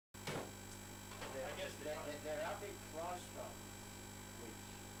There are big price runs, which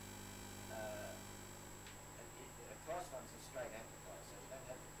price runs are straight amplifiers, so you don't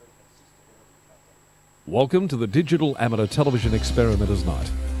have the frequency stability problem. Welcome to the Digital Amateur Television Experimenters Night.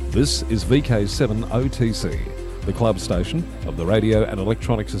 This is VK7RAA, the club station of the Radio and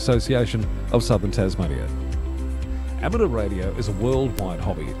Electronics Association of Southern Tasmania. Amateur radio is a worldwide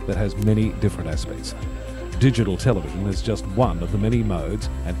hobby that has many different aspects. Digital television is just one of the many modes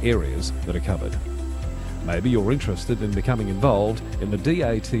and areas that are covered. Maybe you're interested in becoming involved in the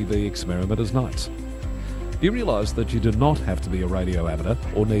DATV Experimenters Nights. Do you realise that you do not have to be a radio amateur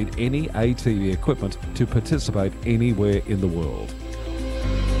or need any ATV equipment to participate anywhere in the world?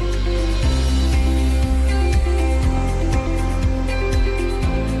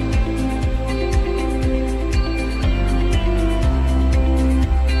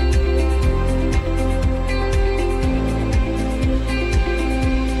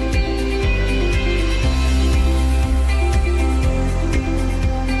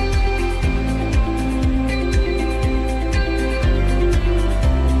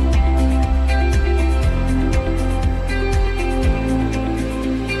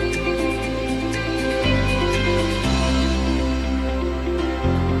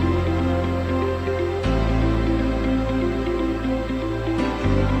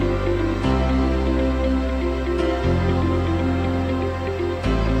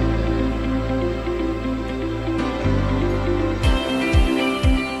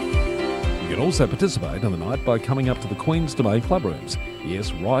 Also participate in the night by coming up to the Queen's Domain club rooms.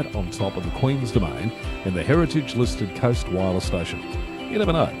 Yes, right on top of the Queen's Domain in the heritage-listed Coast Wireless Station. You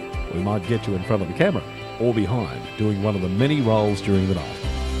never know, we might get you in front of the camera or behind doing one of the many roles during the night.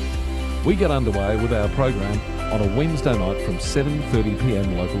 We get underway with our program on a Wednesday night from 7:30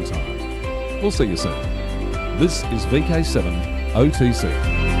 p.m. local time. We'll see you soon. This is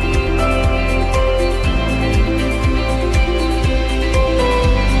VK7RAA.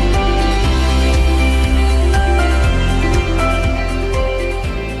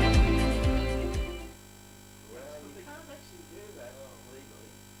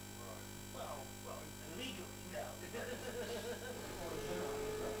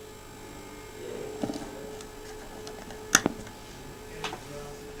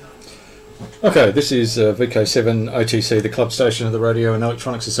 Okay, this is VK7RAA, the club station of the Radio and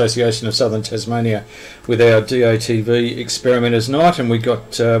Electronics Association of Southern Tasmania, with our DATV Experimenters Night, and we're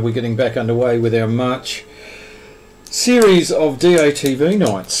getting back underway with our March series of DATV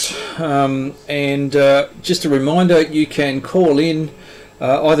nights. Just a reminder, you can call in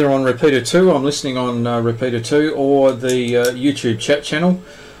either on Repeater 2, I'm listening on Repeater 2, or the YouTube chat channel.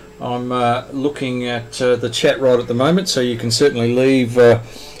 I'm looking at the chat right at the moment, so you can certainly leave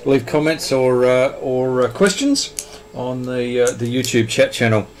comments or questions on the YouTube chat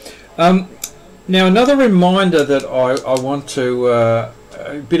channel. Now, another reminder that I want to a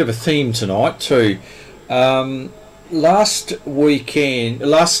bit of a theme tonight too. Last week,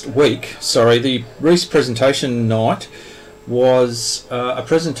 the Reast presentation night was a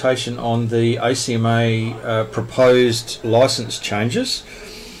presentation on the ACMA proposed license changes.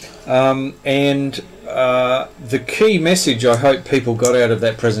 The key message I hope people got out of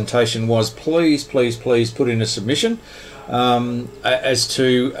that presentation was please put in a submission as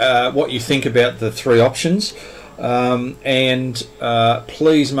to what you think about the three options, and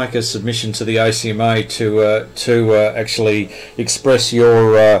please make a submission to the ACMA to actually express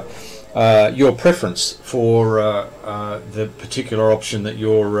your preference for the particular option that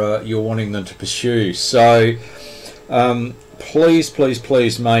you're wanting them to pursue. So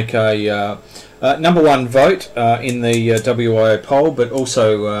please make a number one vote in the WIA Pole, but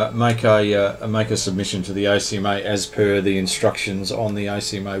also make a submission to the ACMA as per the instructions on the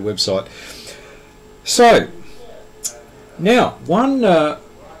ACMA website. So now one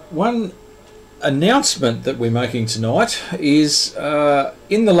announcement that we're making tonight is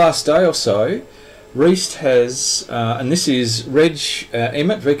in the last day or so, Reast has, and this is Reg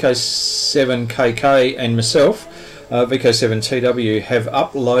Emmett, VK7KK, and myself, VK7TW, have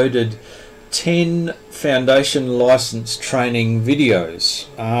uploaded 10 foundation license training videos.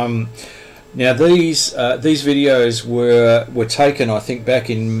 Now these videos were taken, I think, back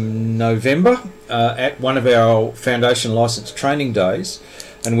in November at one of our foundation license training days,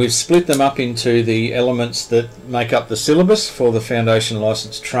 and we've split them up into the elements that make up the syllabus for the foundation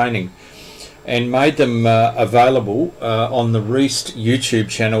license training, and made them available on the Reast YouTube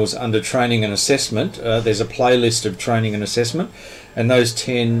channels under training and assessment. There's a playlist of training and assessment, and those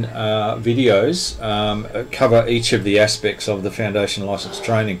 10 videos cover each of the aspects of the foundation license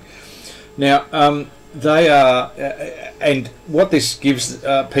training. Now they are and what this gives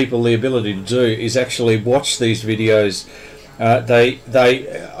people the ability to do is actually watch these videos.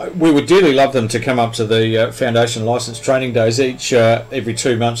 We would dearly love them to come up to the Foundation Licence Training Days every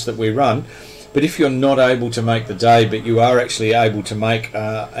 2 months that we run. But if you're not able to make the day, but you are actually able to make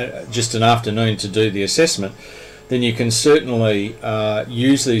just an afternoon to do the assessment, then you can certainly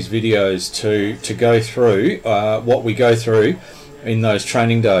use these videos to go through what we go through in those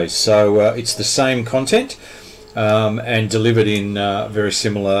training days. So it's the same content and delivered in a very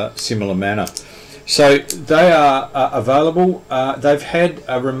similar manner. So they are available. They've had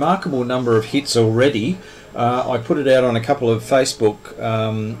a remarkable number of hits already. I put it out on a couple of Facebook,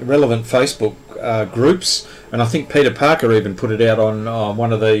 relevant Facebook groups, and I think Peter Parker even put it out on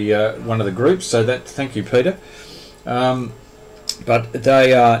one of the groups. So thank you, Peter. But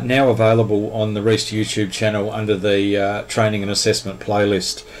they are now available on the Reast YouTube channel under the training and assessment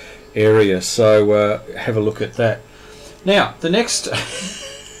playlist area. So have a look at that. Now the next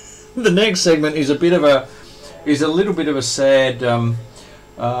the next segment is a little bit of a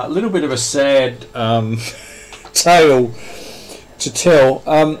sad tale to tell.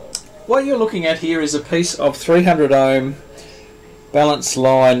 What you're looking at here is a piece of 300 ohm balance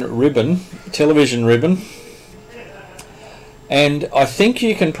line ribbon, television ribbon, and I think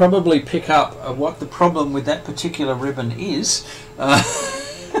you can probably pick up what the problem with that particular ribbon is. There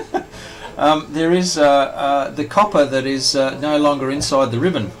is the copper that is no longer inside the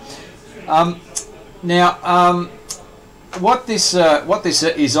ribbon. What this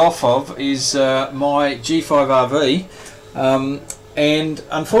is off of is my G5RV, and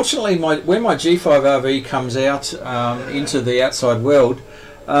unfortunately when my G5RV comes out into the outside world,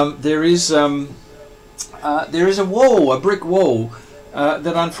 there is a wall, a brick wall,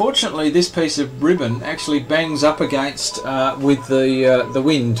 that unfortunately this piece of ribbon actually bangs up against with the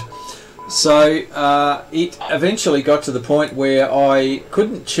wind. So it eventually got to the point where I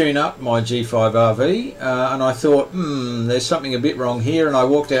couldn't tune up my G5RV, and I thought, there's something a bit wrong here, and I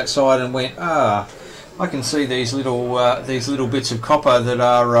walked outside and went, I can see these little bits of copper that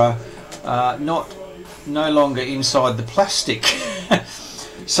are no longer inside the plastic.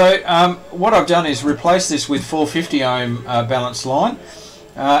 So what I've done is replace this with 450 ohm balance line,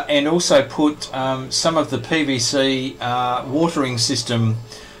 and also put some of the PVC watering system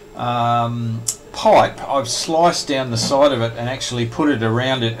pipe. I've sliced down the side of it and actually put it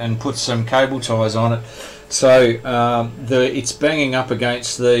around it and put some cable ties on it, so it's banging up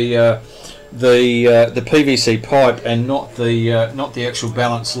against the PVC pipe and not the actual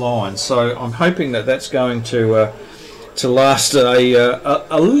balance line. So I'm hoping that that's going to last a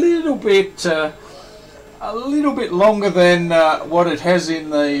little bit longer than what it has in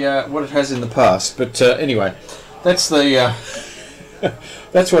the past. But anyway, that's the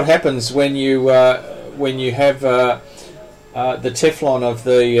that's what happens when you have the Teflon of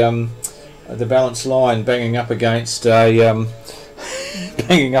the balance line banging up against a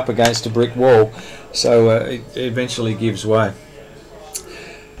brick wall. So it eventually gives way.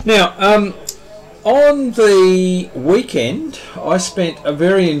 Now, on the weekend, I spent a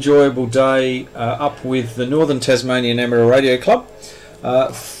very enjoyable day up with the Northern Tasmanian Amateur Radio Club.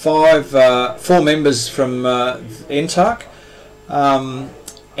 4 members from NTARC.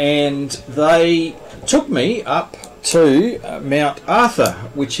 And they took me up to Mt Arthur,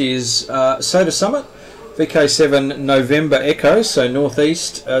 which is SOTA Summit, VK7 November Echo, so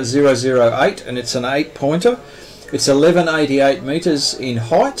northeast 008, and it's an 8-pointer. It's 1188 metres in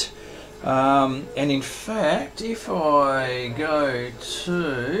height, and in fact, if I go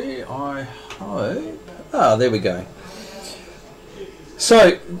to, I hope, there we go.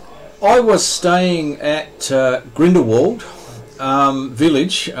 So I was staying at Grindelwald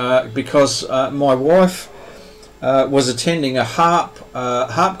village because my wife was attending a harp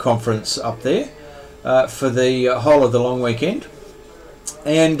conference up there for the whole of the long weekend,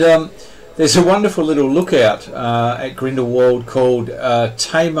 and there's a wonderful little lookout at Grindelwald called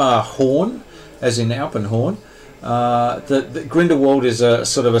Tamar Horn, as in Alpenhorn. The Grindelwald is a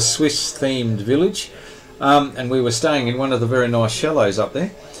sort of a Swiss themed village, and we were staying in one of the very nice chalets up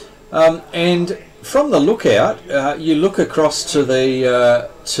there, and from the lookout, you look across to the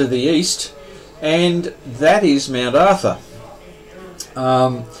east, and that is Mt Arthur.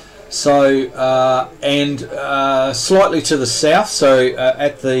 Slightly to the south, so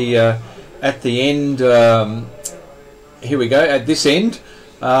at the end, here we go. At this end,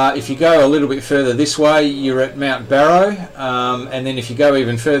 if you go a little bit further this way, you're at Mount Barrow, and then if you go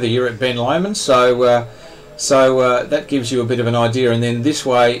even further, you're at Ben Lomond. So that gives you a bit of an idea, and then this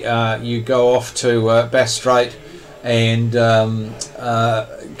way you go off to Bass Strait and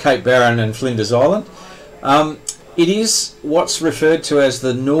Cape Barron and Flinders Island. It is what's referred to as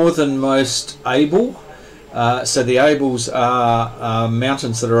the northernmost able. So the Ables are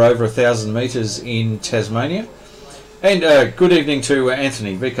mountains that are over 1,000 metres in Tasmania. And good evening to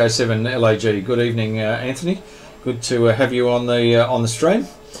Anthony, VK7RAA. Good evening, Anthony. Good to have you on the stream.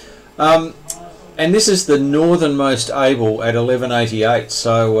 And this is the northernmost able at 1188.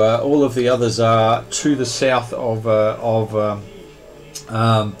 So all of the others are to the south of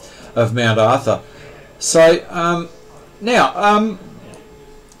Mt Arthur. So now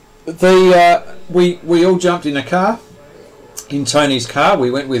we all jumped in a car, in Tony's car.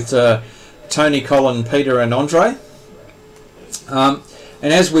 We went with Tony, Colin, Peter, and Andre. And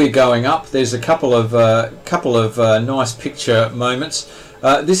as we're going up, there's a couple of nice picture moments.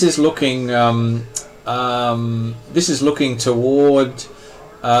 This is looking toward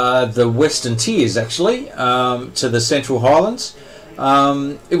the Western Tiers, actually, to the Central Highlands.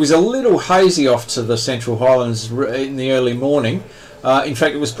 It was a little hazy off to the Central Highlands in the early morning. In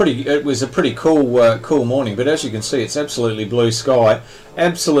fact, it was a pretty cool morning. But as you can see, it's absolutely blue sky,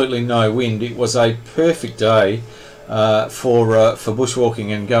 absolutely no wind. It was a perfect day for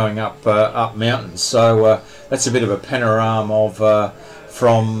bushwalking and going up mountains. So that's a bit of a panorama of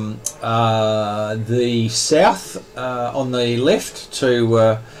from the south on the left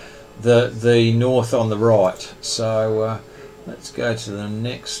to the north on the right. So let's go to the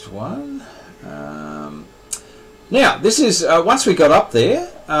next one. Now this is once we got up there,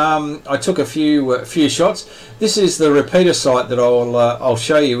 I took a few shots. This is the repeater site that I'll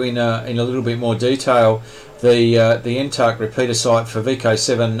show you in a little bit more detail. The NTARC repeater site for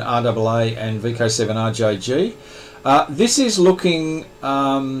VK7RAA and VK7RJG. This is looking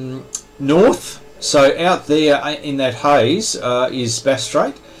north, so out there in that haze is Bass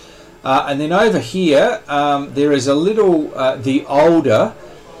Strait, and then over here there is a little the older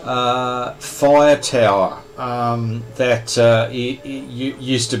fire tower that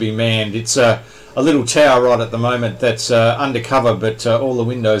used to be manned. It's a little tower right at the moment that's undercover, but all the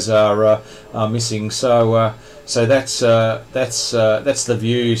windows are missing. So that's the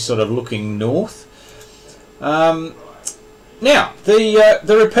view, sort of looking north. Now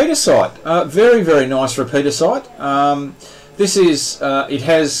the repeater site, very nice repeater site. This is it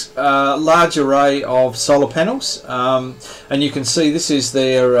has a large array of solar panels, and you can see this is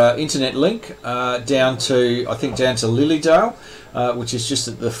their internet link down to, I think, down to Lilydale, which is just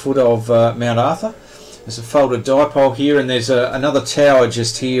at the foot of Mt Arthur. There's a folded dipole here, and there's another tower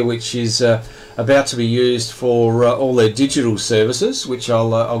just here which is about to be used for all their digital services, which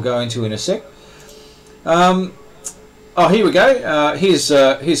I'll go into in a sec. Oh, here we go.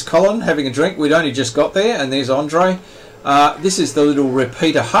 Here's Colin having a drink. We'd only just got there, and there's Andre. This is the little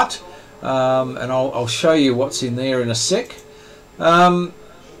repeater hut, and I'll show you what's in there in a sec. Oh,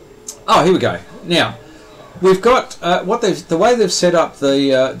 here we go. Now we've got the way they've set up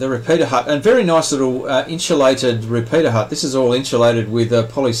the repeater hut, and very nice little insulated repeater hut. This is all insulated with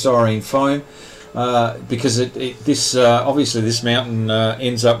polystyrene foam, because obviously this mountain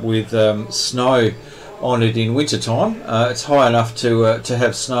ends up with snow on it in winter time. It's high enough to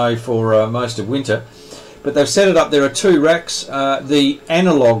have snow for most of winter. But they've set it up. There are two racks. The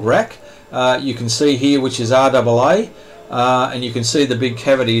analog rack you can see here, which is RAA, and you can see the big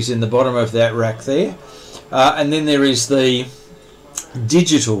cavities in the bottom of that rack there. And then there is the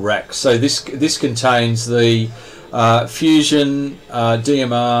digital rack. So this contains the Fusion,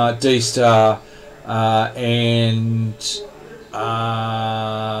 DMR, D-Star, and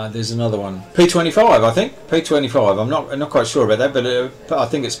there's another one, P25, I think. P25. I'm not quite sure about that, but I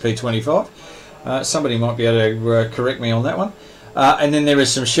think it's P25. Somebody might be able to correct me on that one. And then there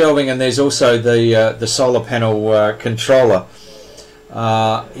is some shelving, and there's also the solar panel controller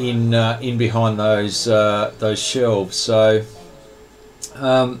in behind those shelves. So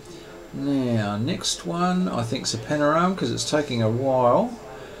now next one I think is a panorama, because it's taking a while.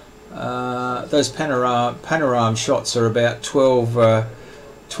 Those panorama shots are about 12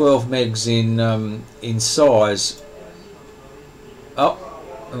 megs in size. Oh,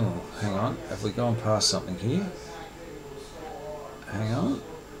 hang on. Have we gone past something here? Hang on.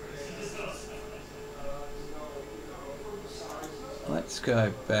 Let's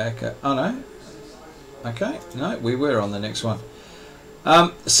go back. Oh no. Okay. No, we were on the next one.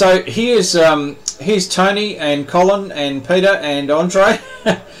 So here's Tony and Colin and Peter and Andre,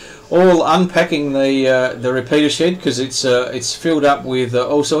 all unpacking the repeater shed, because it's filled up with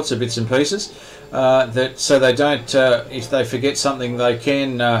all sorts of bits and pieces. So they don't, if they forget something, they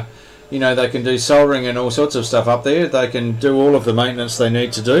can, they can do soldering and all sorts of stuff up there. They can do all of the maintenance they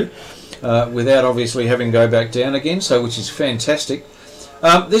need to do without obviously having to go back down again. So, which is fantastic.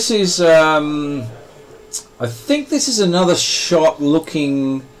 This is I think this is another shot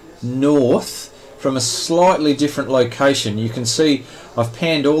looking north from a slightly different location. You can see I've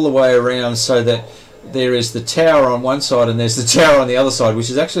panned all the way around so that there is the tower on one side and there's the tower on the other side, which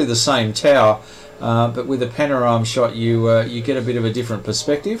is actually the same tower, but with a panorama shot you get a bit of a different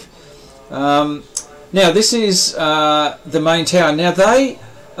perspective. Now this is the main tower. Now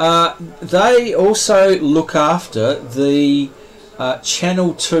they also look after the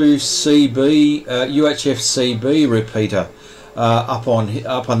Channel 2 CB UHF CB repeater up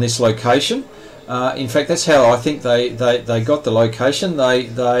on this location. In fact, that's how I think they got the location.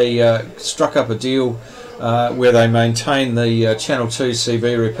 They struck up a deal where they maintain the Channel 2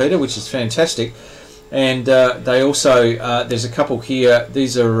 CB repeater, which is fantastic. And they also there's a couple here.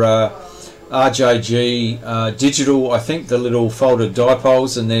 These are RJG digital, I think, the little folded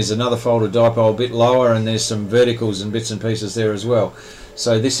dipoles, and there's another folded dipole a bit lower, and there's some verticals and bits and pieces there as well.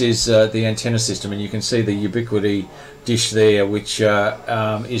 So this is the antenna system, and you can see the ubiquity dish there, which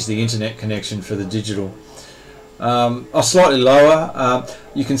is the internet connection for the digital. Slightly lower,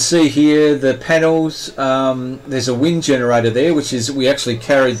 you can see here the panels. There's a wind generator there, which is, we actually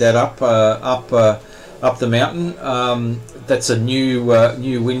carried that up the mountain. That's a new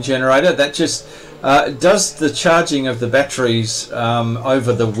wind generator that just does the charging of the batteries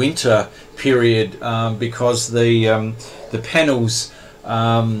over the winter period, because the panels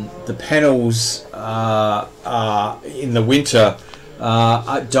in the winter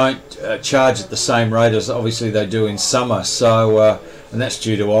don't charge at the same rate as obviously they do in summer. So and that's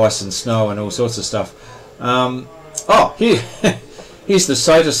due to ice and snow and all sorts of stuff. Here. Here's the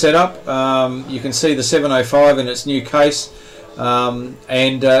SOTA setup. You can see the 705 in its new case,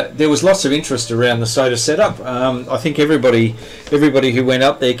 and there was lots of interest around the SOTA setup. I think everybody who went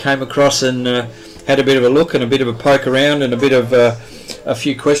up there came across and had a bit of a look and a bit of a poke around and a bit of a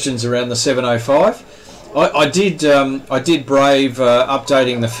few questions around the 705. I did brave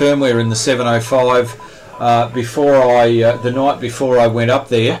updating the firmware in the 705 the night before I went up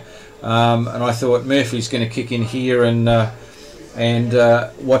there, and I thought Murphy's going to kick in here, and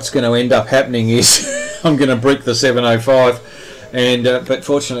what's going to end up happening is I'm going to brick the 705, but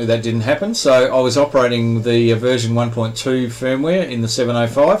fortunately that didn't happen. So I was operating the version 1.2 firmware in the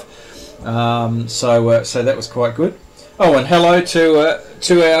 705, so that was quite good. Oh, and hello to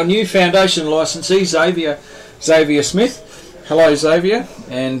our new foundation licensee, Xavier Smith. Hello, Xavier,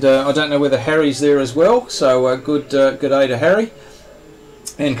 and I don't know whether Harry's there as well. So good day to Harry,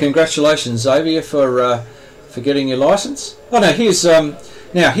 and congratulations, Xavier, for getting your license. Oh no, here's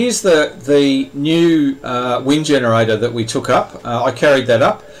the new wind generator that we took up. I carried that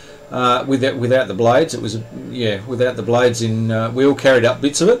up without the blades. It was without the blades in. We all carried up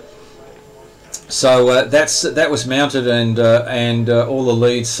bits of it. So that was mounted, and all the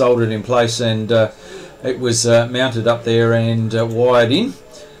leads soldered in place, and it was mounted up there and wired in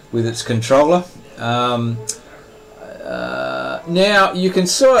with its controller. Now you can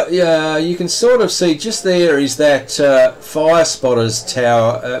sort of see just there is that fire spotter's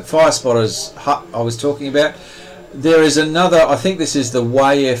tower, fire spotter's hut I was talking about. There is another. I think this is the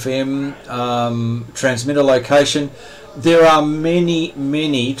WIA FM transmitter location. There are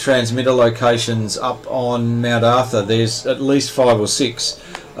many transmitter locations up on Mt Arthur. There's at least 5 or 6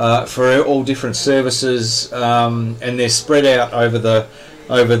 for all different services, and they're spread out over the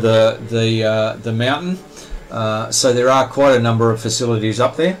mountain. So there are quite a number of facilities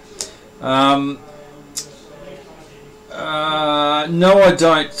up there. No, I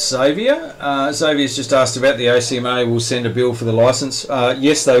don't, Xavier. Xavier's just asked about the ACMA will send a bill for the license.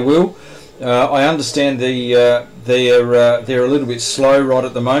 Yes, they will. I understand they're a little bit slow right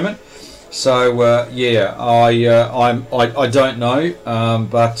at the moment. So yeah, I don't know,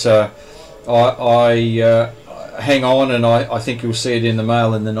 but I hang on, and I think you'll see it in the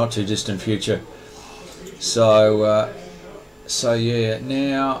mail in the not too distant future. So so yeah,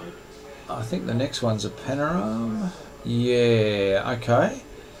 now I think the next one's a panorama. Yeah, okay.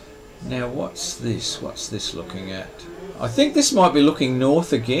 Now what's this? What's this looking at? I think this might be looking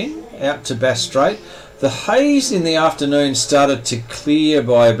north again, out to Bass Strait. The haze in the afternoon started to clear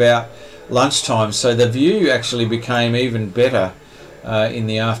by about lunchtime, so the view actually became even better in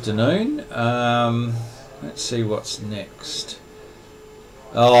the afternoon. Let's see what's next.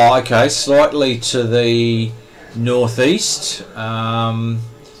 Oh, okay, slightly to the northeast.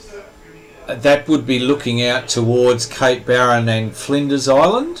 That would be looking out towards Cape Barron and Flinders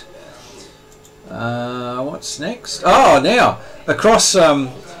Island. What's next? Oh, now across.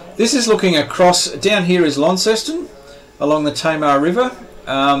 This is looking across. Down here is Launceston, along the Tamar River,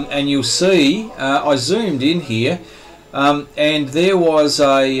 and you'll see. I zoomed in here. and there was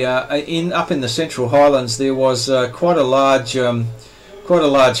up in the Central Highlands there was quite a large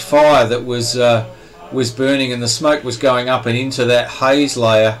fire that was burning, and the smoke was going up and into that haze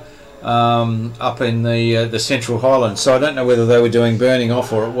layer up in the Central Highlands. So I don't know whether they were doing burning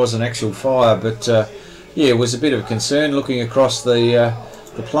off or it was an actual fire, but yeah, it was a bit of a concern looking across the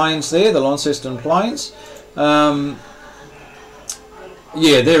plains there, the Launceston Plains.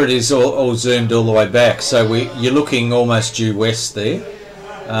 Yeah, there it is, all zoomed all the way back. So you're looking almost due west there.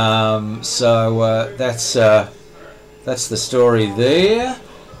 So that's the story there.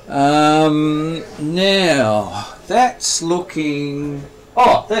 Now that's looking.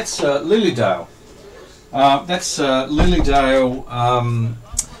 Oh, that's Lilydale. That's Lilydale,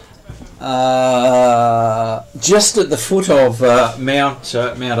 just at the foot of Mt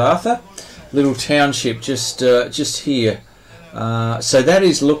Arthur, little township just here. So that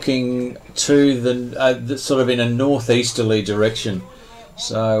is looking to the sort of in a northeasterly direction.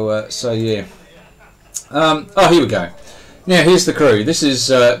 So yeah. Oh, here we go. Now here's the crew. This is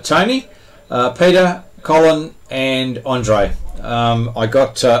Tony, Peter, Colin, and Andre. I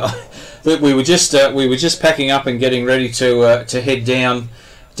got. we were just packing up and getting ready to head down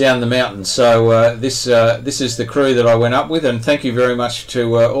the mountain. So this is the crew that I went up with, and thank you very much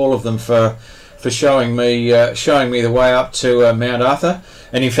to all of them for showing me the way up to Mt Arthur,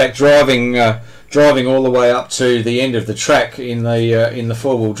 and in fact driving all the way up to the end of the track in the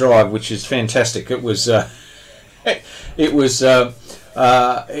four-wheel drive, which is fantastic. It was where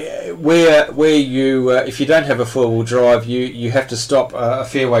you if you don't have a four-wheel drive, you have to stop a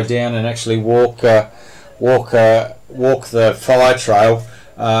fair way down and actually walk the fire trail.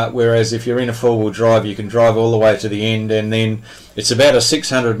 Whereas if you're in a four-wheel drive, you can drive all the way to the end, and then it's about a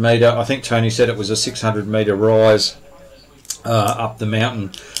 600 metre, I think Tony said it was a 600 metre rise up the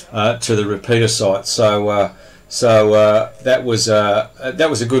mountain to the repeater site. So that was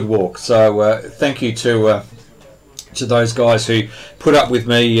a good walk. So thank you to those guys who put up with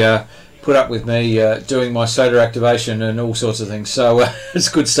me doing my SOTA activation and all sorts of things. So it's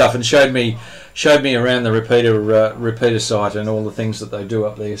good stuff, and showed me around the repeater site and all the things that they do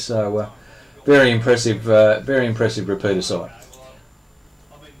up there. So very impressive repeater site.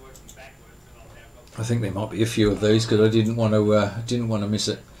 I think there might be a few of these because I didn't want to miss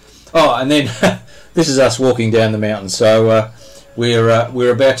it. Oh, and then this is us walking down the mountain. So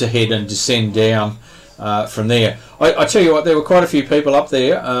we're about to head and descend down from there. I tell you what, there were quite a few people up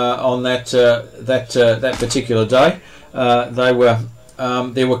there on that particular day.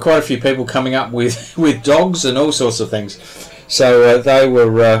 There were quite a few people coming up with dogs and all sorts of things. So they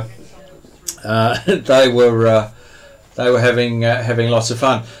were having lots of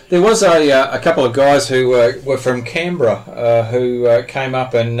fun. There was a couple of guys who were from Canberra who came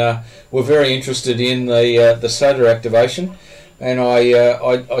up and were very interested in the SOTA activation, and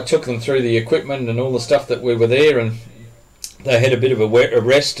I took them through the equipment and all the stuff that we were there, and they had a bit of a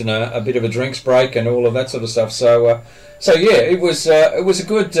rest and a bit of a drinks break and all of that sort of stuff. So yeah, it was a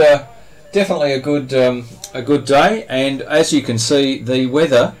good, definitely a good day, and as you can see, the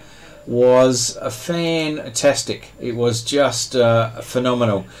weather was fantastic. It was just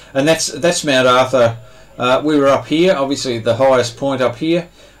phenomenal, and that's Mt Arthur. We were up here, obviously the highest point up here.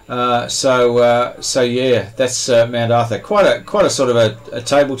 So yeah, that's Mt Arthur. Quite a sort of a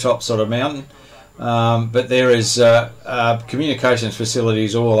tabletop sort of mountain, but there is communications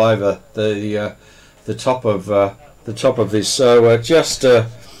facilities all over the top of this. So just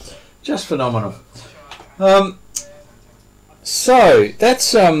phenomenal. So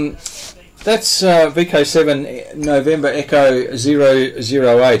that's VK7 November Echo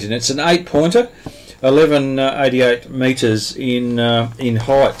 008, and it's an 8-pointer, 1188 meters in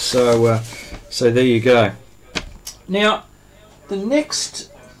height. So there you go. Now the next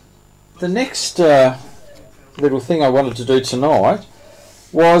little thing I wanted to do tonight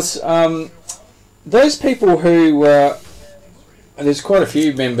was those people who there's quite a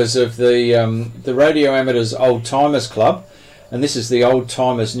few members of the Radio Amateurs Old Timers Club, and this is the Old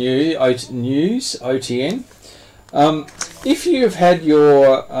Timers News OTN. If you've had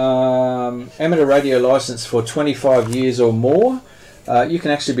your amateur radio license for 25 years or more, you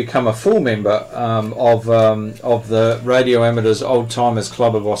can actually become a full member of the Radio Amateurs Old Timers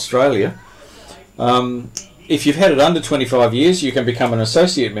Club of Australia. If you've had it under 25 years, you can become an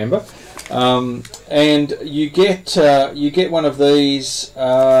associate member, and you get one of these.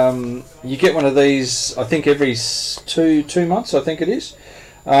 You get one of these, I think, every two months. I think it is.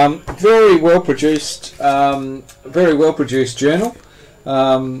 Very well produced journal,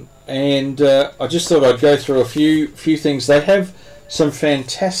 and I just thought I'd go through a few things. They have some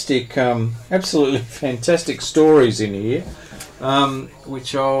fantastic, absolutely fantastic stories in here,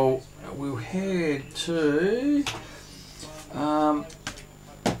 which we'll head to.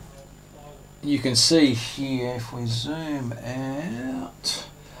 You can see here if we zoom out.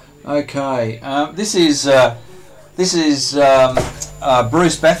 Okay, this is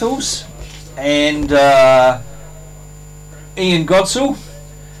Bruce Bathels and Ian Godsall.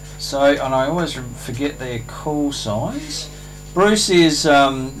 So, and I always forget their call signs. Bruce is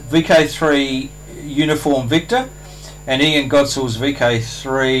VK3 Uniform Victor, and Ian Godsall's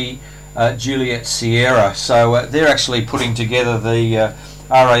VK3 Juliet Sierra. So they're actually putting together the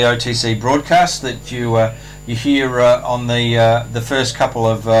RAOTC broadcast that you hear on the first couple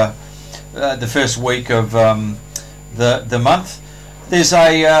of the first week of the month. There's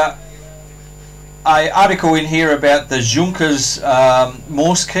a article in here about the Junkers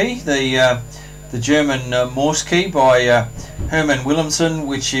Morse key, the German Morse key by Herman Williamson,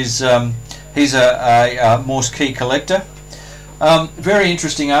 which is he's a Morse key collector. Very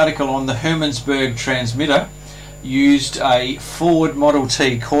interesting article on the Hermannsburg transmitter. Used a Ford Model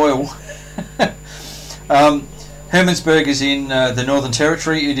T coil. Hermannsburg is in the Northern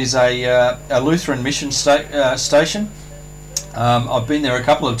Territory. It is a Lutheran mission station. I've been there a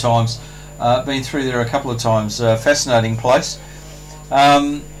couple of times. Been through there a couple of times. Fascinating place.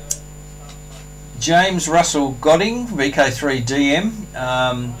 James Russell Godding, VK3DM,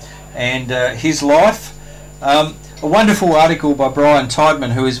 and his life. A wonderful article by Brian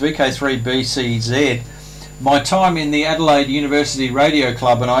Tideman, who is VK3BCZ. My time in the Adelaide University Radio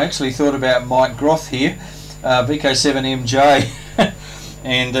Club, and I actually thought about Mike Groth here, VK7MJ,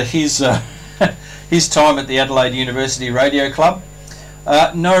 and his time at the Adelaide University Radio Club.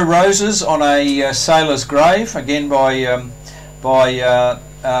 No Roses on a Sailor's Grave, again by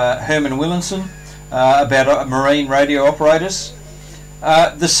Herman Williamson, about marine radio operators.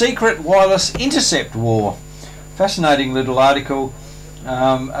 The Secret Wireless Intercept War, fascinating little article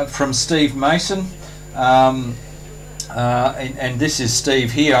from Steve Mason. And this is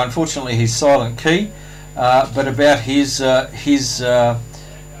Steve here. Unfortunately, he's silent key, but about his time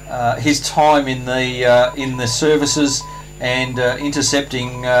in the services and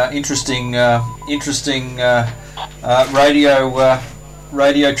intercepting interesting radio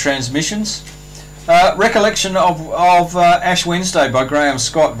transmissions. Recollection of Ash Wednesday by Graham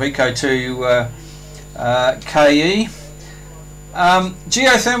Scott, VK2 KE.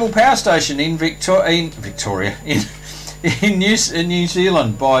 Geothermal power station in Victoria, in New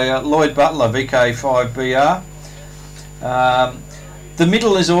Zealand by Lloyd Butler, VK5BR. The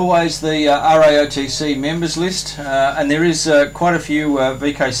middle is always the RAOTC members list, and there is quite a few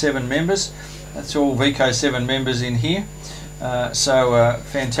VK7 members. That's all VK7 members in here, so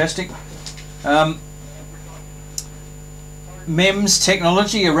fantastic. MEMS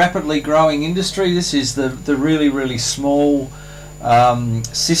technology, a rapidly growing industry. This is the really small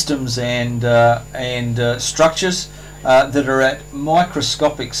systems and structures that are at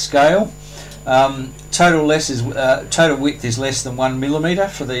microscopic scale. Total width is less than 1 millimeter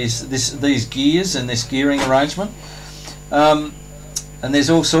for these gears and this gearing arrangement. And there's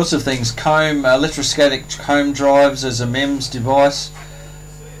all sorts of things. Electrostatic comb drives as a MEMS device.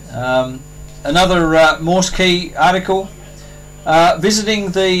 Another Morse key article. Visiting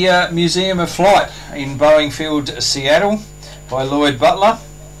the Museum of Flight in Boeing Field, Seattle, by Lloyd Butler.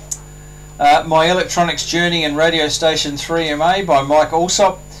 My Electronics Journey and Radio Station 3MA by Mike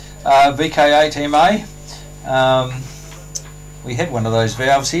Alsop, VK8MA. We had one of those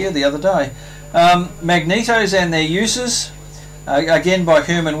valves here the other day. Magnetos and their uses, again by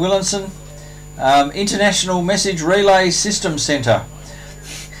Herman Williamson. International Message Relay System Centre.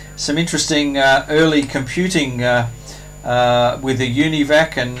 Some interesting early computing with the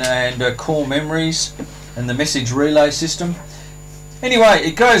UNIVAC and core memories and the message relay system. Anyway,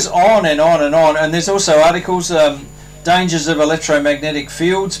 it goes on and on and on, and there's also articles, Dangers of Electromagnetic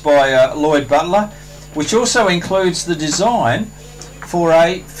Fields by Lloyd Butler, which also includes the design for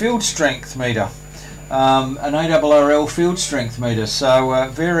a field strength meter, an ARRL field strength meter. So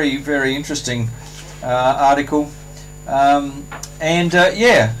very interesting article,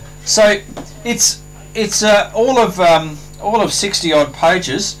 yeah. So it's all of 60 odd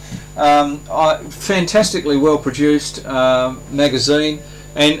pages. Fantastically well produced magazine,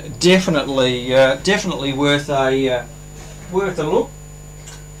 and definitely worth a look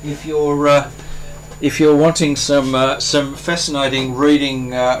if you're wanting some fascinating reading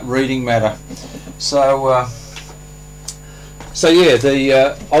matter. So yeah,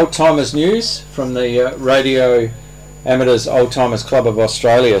 the Old Timers News from the Radio Amateurs Old Timers Club of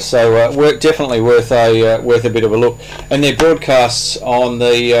Australia. So definitely worth a bit of a look. And their broadcasts on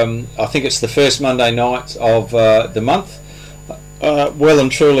the I think it's the first Monday night of the month. Well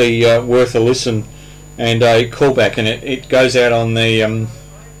and truly worth a listen and a callback, and it goes out on the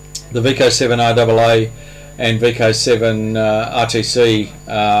VK7RAA and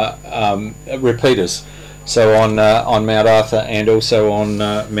VK7RTC repeaters. So on Mt Arthur and also on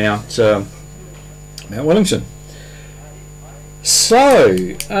Mount Wellington. So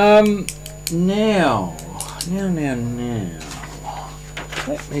now,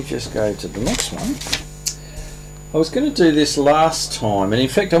 let me just go to the next one. I was going to do this last time, and in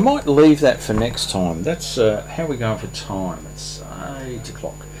fact I might leave that for next time. That's how we're going for time. It's 8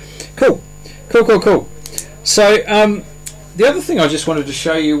 o'clock. Cool. So the other thing I just wanted to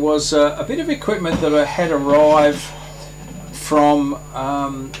show you was a bit of equipment that I had arrive from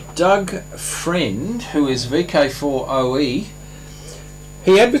Doug Friend, who is VK4OE.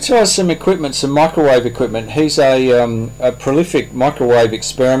 He advertised some equipment, some microwave equipment. He's a prolific microwave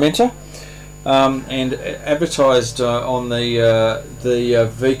experimenter, and advertised on the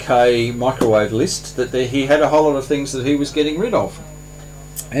VK microwave list that he had a whole lot of things that he was getting rid of.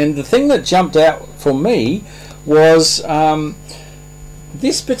 And the thing that jumped out for me was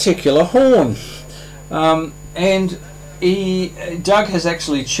this particular horn, and Doug has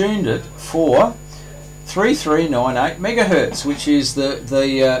actually tuned it for 3398 megahertz, which is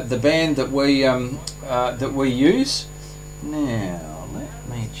the band that we use. Now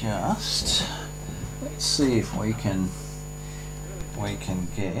let's see if we can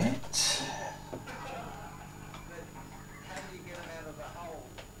get.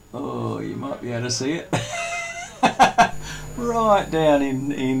 Oh, you might be able to see it. Right down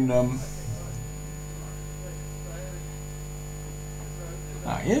in oh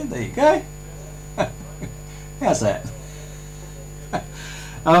yeah, there you go. How's that?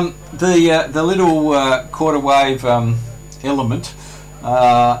 The little quarter wave element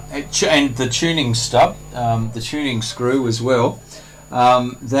and the tuning stub, the tuning screw as well,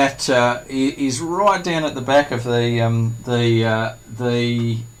 that is right down at the back of the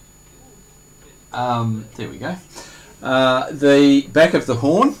there we go, the back of the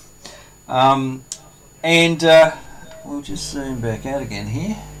horn, and we'll just zoom back out again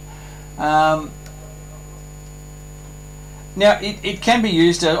here. Now it can be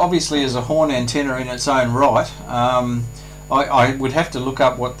used obviously as a horn antenna in its own right. I would have to look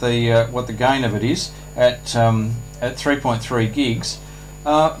up what the gain of it is at 3.3 gigs,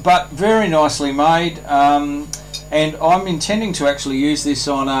 but very nicely made. And I'm intending to actually use this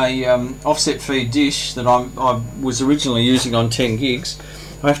on a offset feed dish that I was originally using on 10 gigs.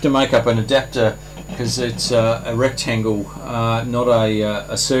 I have to make up an adapter because it's a rectangle, not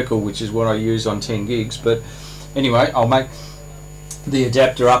a circle, which is what I use on 10 gigs. But anyway, I'll make the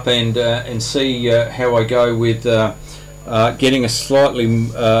adapter up and see how I go with getting a slightly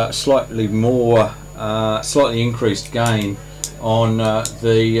increased gain on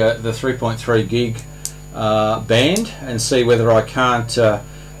the 3.3 gig band, and see whether I can't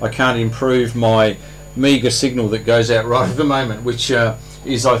improve my meager signal that goes out right at the moment, which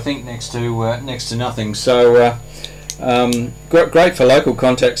is I think next to nothing. So great for local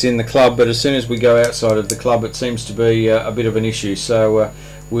contacts in the club, but as soon as we go outside of the club, it seems to be a bit of an issue. So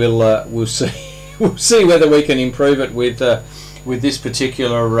we'll see we'll see whether we can improve it with this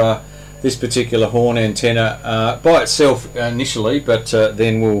particular horn antenna by itself initially, but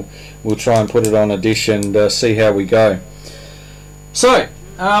then we'll try and put it on a dish and see how we go. So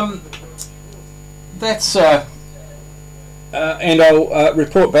that's and I'll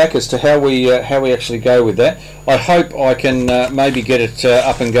report back as to how we actually go with that. I hope I can maybe get it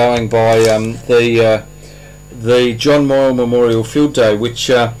up and going by the John Moyle Memorial Field Day,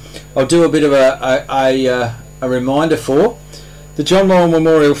 which I'll do a bit of a reminder for. The John Moyle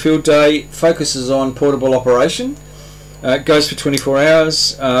Memorial Field Day focuses on portable operation. It goes for 24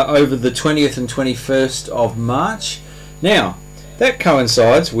 hours over the 20th and 21st of March. Now, that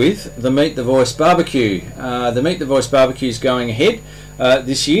coincides with the Meet the Voice barbecue. The Meet the Voice barbecue is going ahead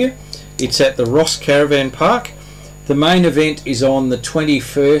this year. It's at the Ross Carvan Park. The main event is on the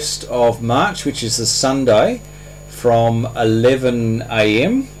 21st of March, which is the Sunday, from 11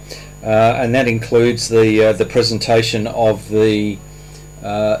 AM. And that includes the presentation of the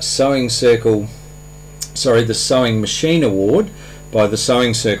Sewing Machine Award by the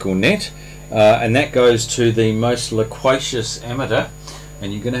Sewing Circle Net, and that goes to the most loquacious amateur,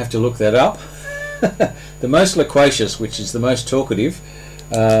 and you're going to have to look that up. The most loquacious, which is the most talkative,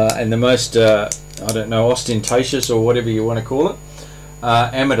 and the most I don't know, ostentatious or whatever you want to call it,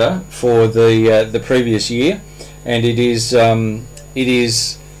 amateur for the previous year. and it is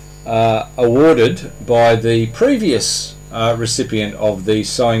awarded by the previous recipient of the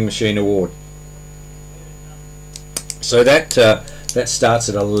Sewing Machine Award. So that starts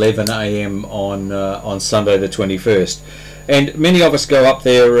at 11 AM on Sunday the 21st, and many of us go up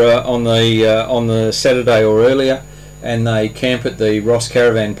there on the Saturday or earlier, and they camp at the Ross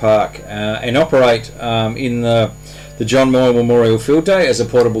Carvan Park and operate in the John Moyle Memorial Field Day as a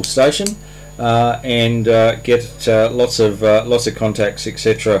portable station, and get lots of contacts,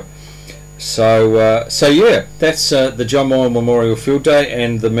 etc. So yeah, that's the John Moyle Memorial Field Day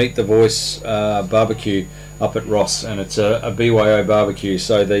and the Meet the Voice barbecue up at Ross, and it's a BYO barbecue.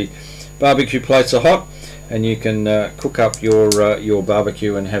 So the barbecue plates are hot, and you can cook up your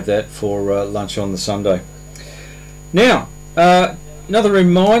barbecue and have that for lunch on the Sunday. Now, another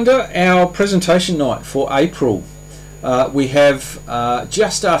reminder: our presentation night for April. We have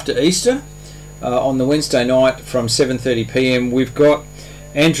just after Easter on the Wednesday night from 7:30 PM. We've got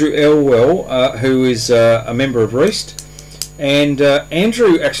Andrew Elwell, who is a member of Reast, and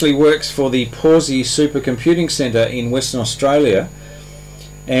Andrew actually works for the Pawsey Supercomputing Centre in Western Australia,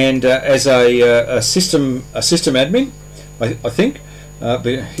 and as a system admin, I think. But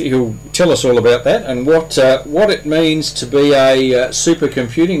he'll tell us all about that and what it means to be a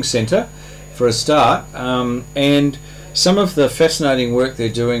supercomputing centre for a start, and some of the fascinating work they're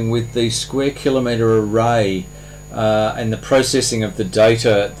doing with the square kilometre array and the processing of the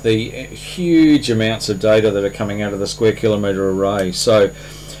data, the huge amounts of data that are coming out of the square kilometre array. So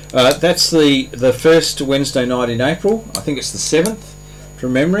that's the first Wednesday night in April. I think it's the 7th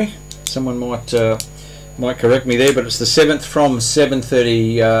from memory. Someone might correct me there, but it's the 7th from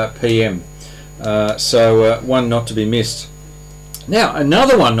 7:30 PM. So one not to be missed. Now,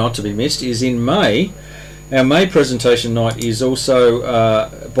 another one not to be missed is in May. Our May presentation night is also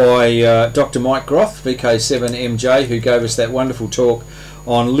by Dr. Mike Groth, VK7MJ, who gave us that wonderful talk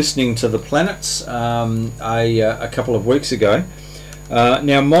on listening to the planets a couple of weeks ago.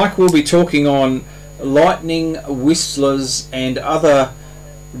 Now, Mike will be talking on lightning, whistlers, and other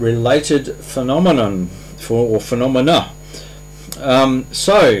related phenomena.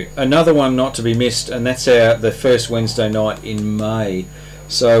 So another one not to be missed, and that's the first Wednesday night in May.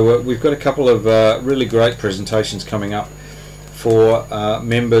 So we've got a couple of really great presentations coming up for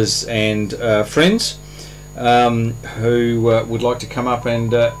members and friends who would like to come up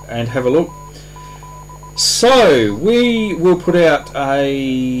and have a look. So we will put out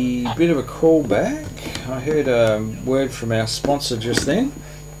a bit of a call back. I heard a word from our sponsor just then.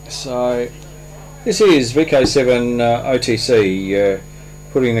 So this is VK7OTC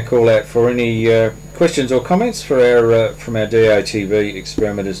putting the call out for any questions or comments for our from our DATV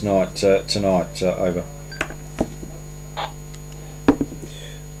experimenters night tonight. Over.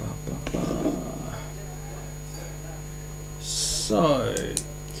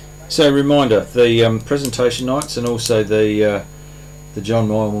 So reminder: the presentation nights and also the John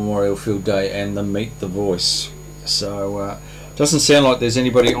Moyle Memorial Field Day and the Meet the Voice. So doesn't sound like there's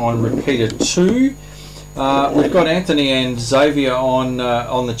anybody on repeater 2. We've got Anthony and Xavier on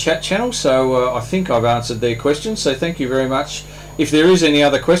the chat channel, so I think I've answered their questions, so thank you very much. If there is any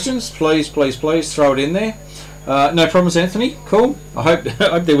other questions, please throw it in there. No problems, Anthony. Cool. I hope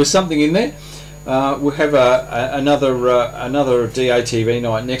there was something in there. We'll have another DATV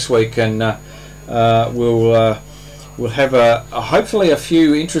night next week, and we'll have hopefully a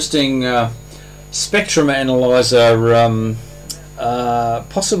few interesting spectrum analyzer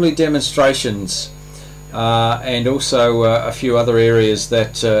possibly demonstrations. And also a few other areas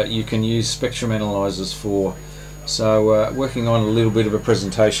that you can use spectrum analyzers for. So working on a little bit of a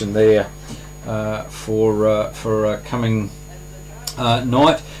presentation there for a coming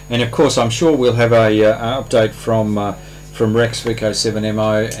night, and of course I'm sure we'll have an update from Rex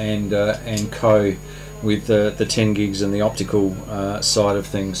VK7MO and co with the 10 gigs and the optical side of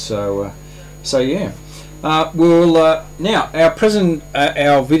things. So yeah. We'll now our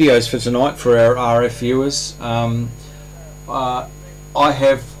videos for tonight for our RF viewers. I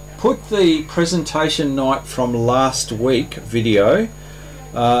have put the presentation night from last week video.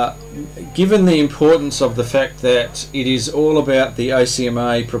 Given the importance of the fact that it is all about the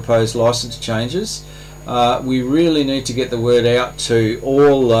ACMA proposed license changes, we really need to get the word out to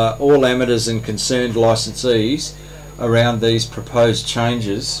all amateurs and concerned licensees around these proposed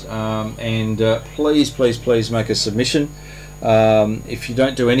changes, and please make a submission. If you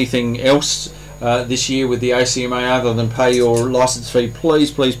don't do anything else this year with the ACMA other than pay your license fee,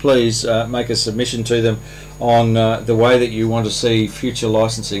 please make a submission to them on the way that you want to see future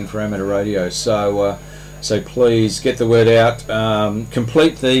licensing for amateur radio. So So please get the word out.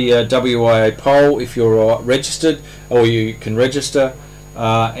 Complete the WIA Pole if you're registered, or you can register,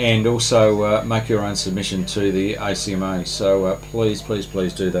 and also make your own submission to the ACMA. So please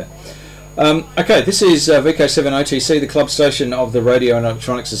do that. Okay, this is VK7RAA, the club station of the Radio and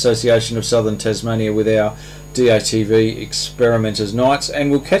Electronics Association of Southern Tasmania, with our DATV Experimenters Nights,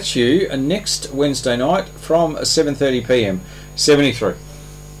 and we'll catch you next Wednesday night from 7:30 p.m. 73.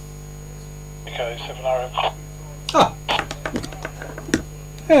 VK7RM. Ah.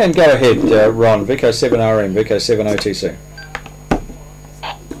 And go ahead, Ron. VK7RM, VK7RAA.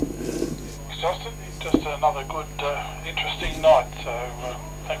 Justin, just another good, interesting night. So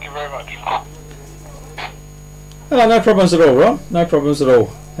thank you very much. Oh, no problems at all, Ron. No problems at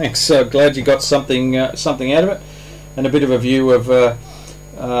all. Thanks. Glad you got something out of it, and a bit of a view of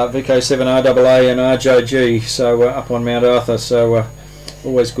VK7RAA and RJG. So up on Mt Arthur. So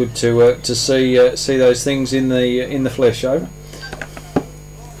always good to see those things in the flesh. Over.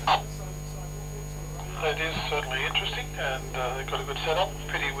 It is certainly interesting, and they've got a good setup.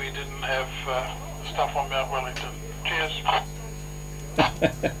 Pity we didn't have stuff on Mount Wellington. Cheers.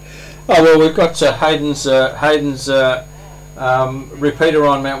 Oh well, we've got Hayden's repeater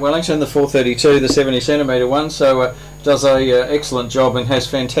on Mount Wellington, the 432, the 70 centimetre one. So does a excellent job and has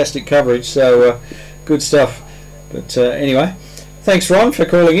fantastic coverage. So good stuff. But anyway, thanks Ron for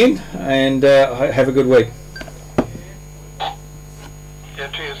calling in, and have a good week. Yeah,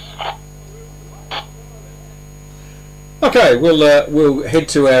 cheers. Okay, we'll head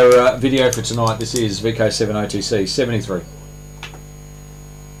to our video for tonight. This is VK7RAA 73.